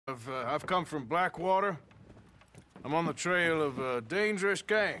I've come from Blackwater. I'm on the trail of a dangerous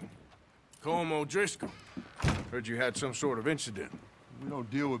gang. Colm O'Driscoll. Heard you had some sort of incident. We don't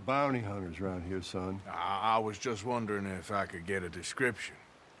deal with bounty hunters around here, son. I was just wondering if I could get a description.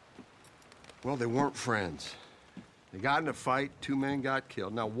 Well, they weren't friends. They got in a fight, 2 men got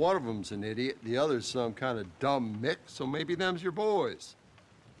killed. Now, one of them's an idiot, the other's some kind of dumb mix, so maybe them's your boys.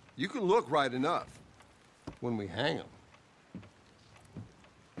 You can look right enough when we hang them.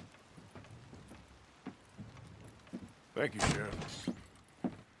 Thank you, Sheriff.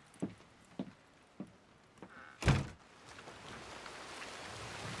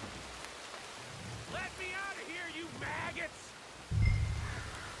 Let me out of here, you maggots!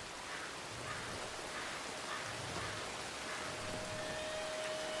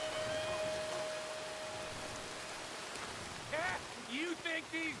 You think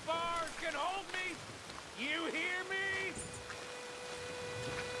these bars can hold me? You hear me?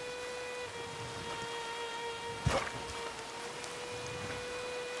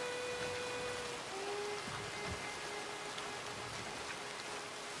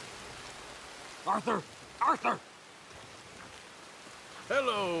 Arthur! Arthur!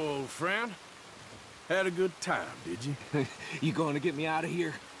 Hello, old friend. Had a good time, did you? You going to get me out of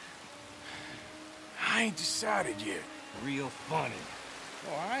here? I ain't decided yet. Real funny.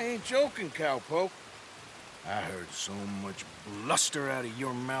 Oh, I ain't joking, cowpoke. I heard so much bluster out of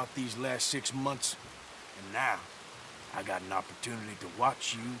your mouth these last 6 months. And now, I got an opportunity to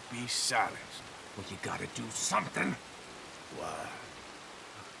watch you be silenced. Well, you gotta do something. Why?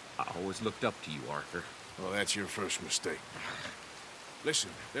 I always looked up to you, Arthur. Well, that's your first mistake. Listen,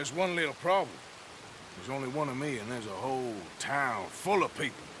 there's one little problem. There's only one of me, and there's a whole town full of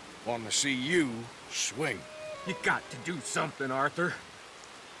people wanting to see you swing. You got to do something, Arthur.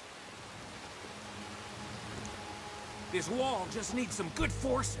 This wall just needs some good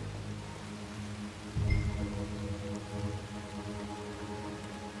forcing.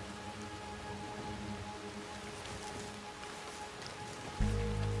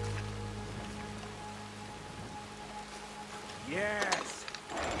 Yes!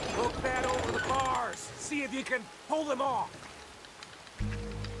 Hook that over the bars. See if you can pull them off.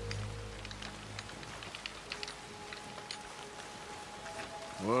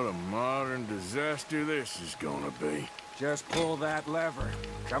 What a modern disaster this is gonna be. Just pull that lever.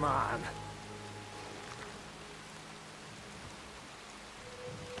 Come on.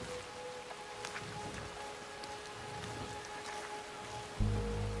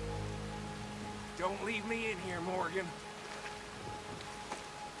 Don't leave me in here, Morgan.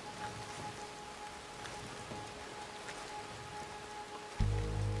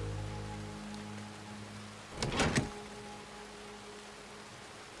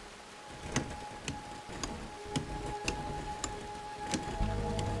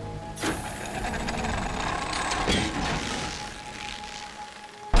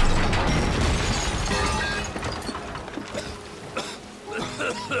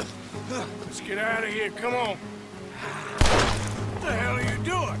 Let's get out of here, come on. What the hell are you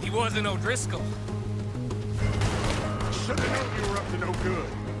doing? He wasn't O'Driscoll. Should've known you were up to no good.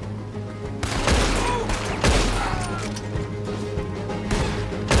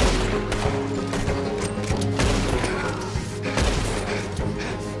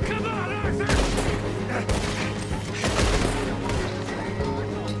 Come on, Arthur!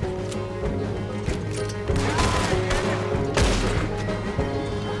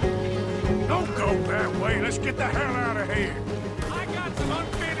 Don't go that way. Let's get the hell out of here. I got some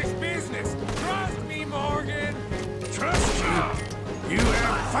unfinished business. Trust me, Morgan. Trust you? You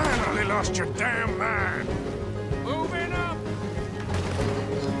have finally lost your damn mind. Moving up.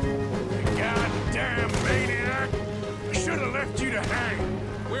 You goddamn maniac. I should have left you to hang.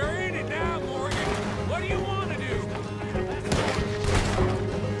 We're in it now, Morgan. What do you want to do?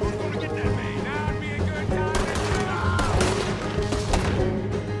 Who's gonna get that man? Now'd be a good time to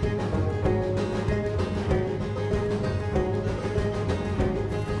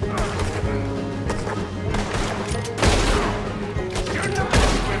You're not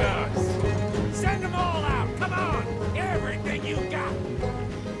with us. Send them all out. Come on. Everything you got.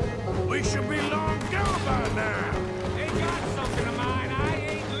 We should be long gone by now. They got something of mine. I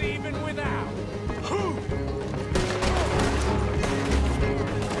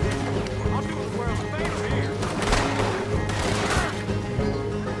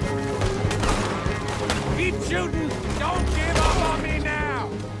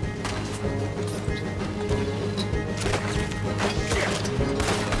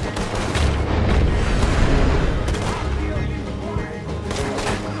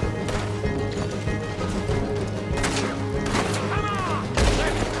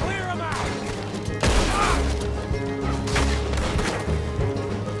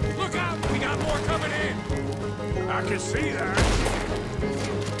see that.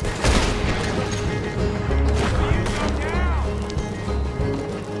 You go down.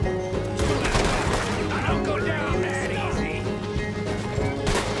 I don't go down that easy.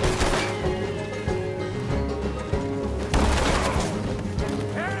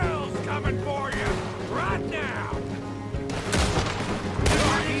 Hell's coming for you right now.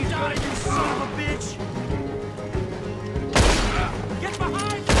 You die, you son of a bitch. Get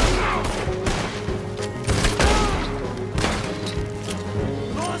behind me!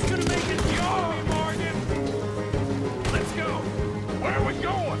 Law's gonna make it your Morgan! Let's go! Where are we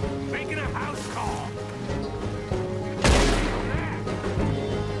going? Making a house call!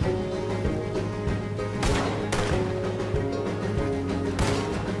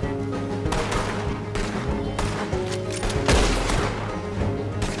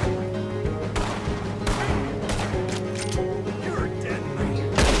 You're a dead man!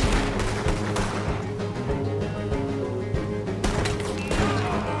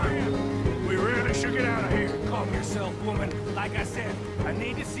 We really should get out of here. Calm yourself, woman. Like I said, I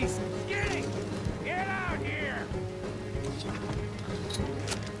need to see some skinny. Get out here!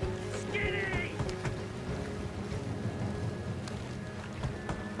 Skinny!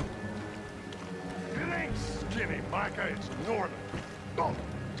 It ain't skinny, Micah. It's northern. Oh.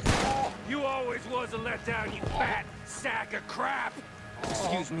 You always was a letdown, you fat sack of crap.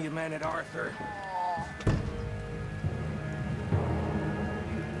 Excuse me a minute, Arthur.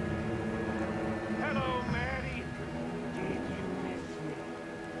 Hello, Maddie. Did you miss me?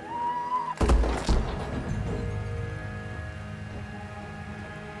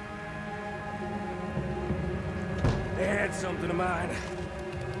 They had something of mine.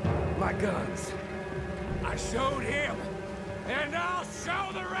 My guns. I showed him, and I'll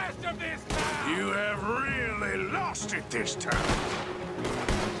show the rest of this town! You have really lost it this time.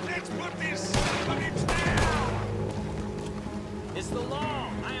 Let's put this son of a bitch down! It's the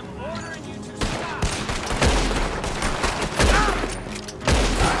law. I am ordering you to stop.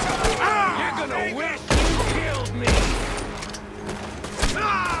 You're gonna wish you killed me!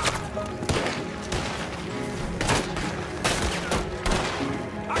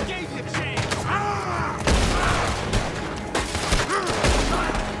 I gave you a chance!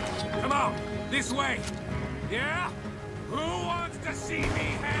 Come on, this way! Yeah? Who wants to see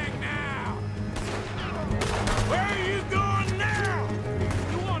me hang now? Where are you going now?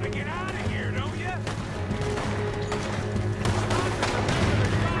 You want to get out of here, don't you?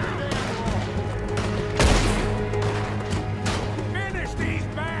 Finish these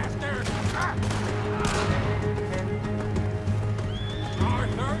bastards!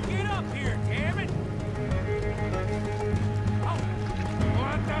 Arthur, get up here, damn it! Oh,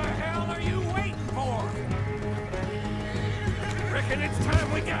 what the hell are you waiting for? Reckon it's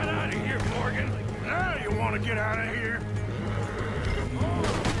time we got out of here, Morgan. Now you want to get out of here?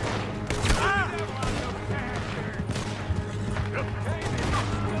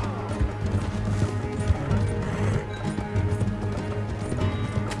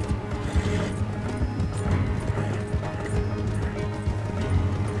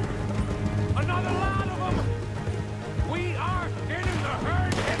 Another lot of them! We are getting the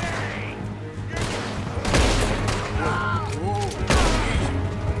herd today!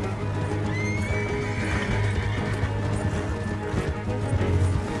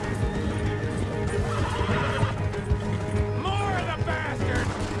 More of the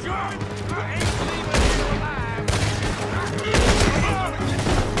bastards! George, I ain't leaving you alive!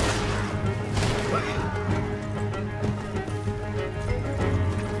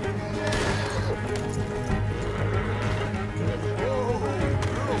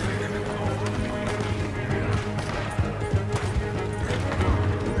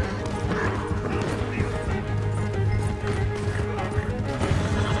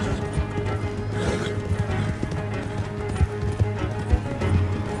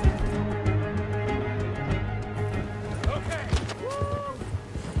 Okay.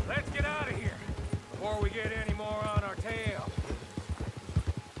 Let's get out of here before we get any more on our tail.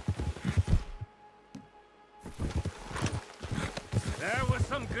 That was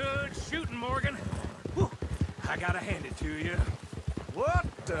some good shooting, Morgan. Whew. I gotta hand it to you. What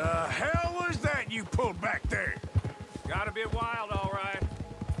the hell was that you pulled back there? Got a bit wild, all right.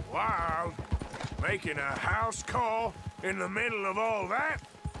 Wild? Making a house call in the middle of all that?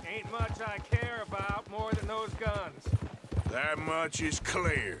 Ain't much I care about more than those guns. That much is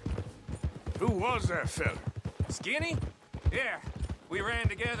clear. Who was that fella? Skinny? Yeah, we ran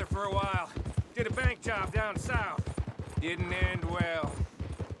together for a while. Did a bank job down south. Didn't end well.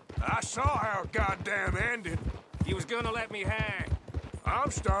 I saw how it goddamn ended. He was gonna let me hang. I'm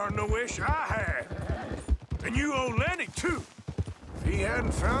starting to wish I had. And you owe Lenny, too. If he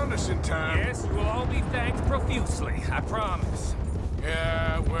hadn't found us in time... Yes, you will all be thanked profusely, I promise.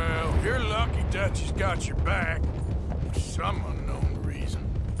 Yeah, well, you're lucky Dutchy's got your back. For some unknown reason.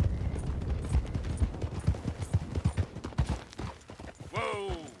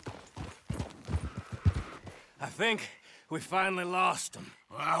 Whoa! I think we finally lost him.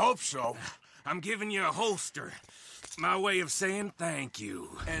 Well, I hope so. I'm giving you a holster. My way of saying thank you.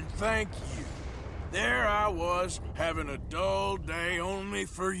 And thank you. There I was, having a dull day only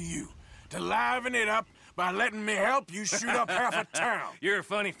for you. To liven it up by letting me help you shoot up half a town. You're a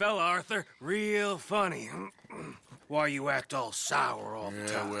funny fella, Arthur. Real funny. Why you act all sour all the Yeah,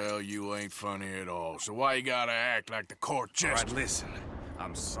 time? well, you ain't funny at all. So why you gotta act like the court All jester? right, listen.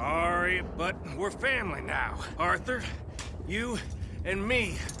 I'm sorry, but we're family now. Arthur, you and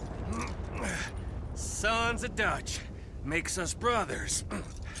me. Sons of Dutch makes us brothers.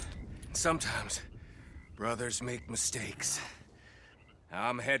 Sometimes brothers make mistakes.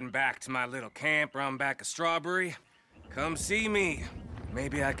 I'm heading back to my little camp around back of Strawberry. Come see me.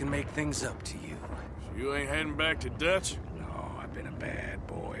 Maybe I can make things up to you. So you ain't heading back to Dutch? No, I've been a bad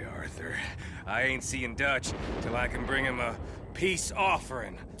boy, Arthur. I ain't seeing Dutch till I can bring him a peace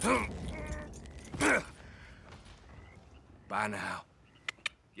offering. Bye now.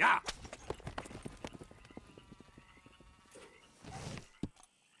 Yeah.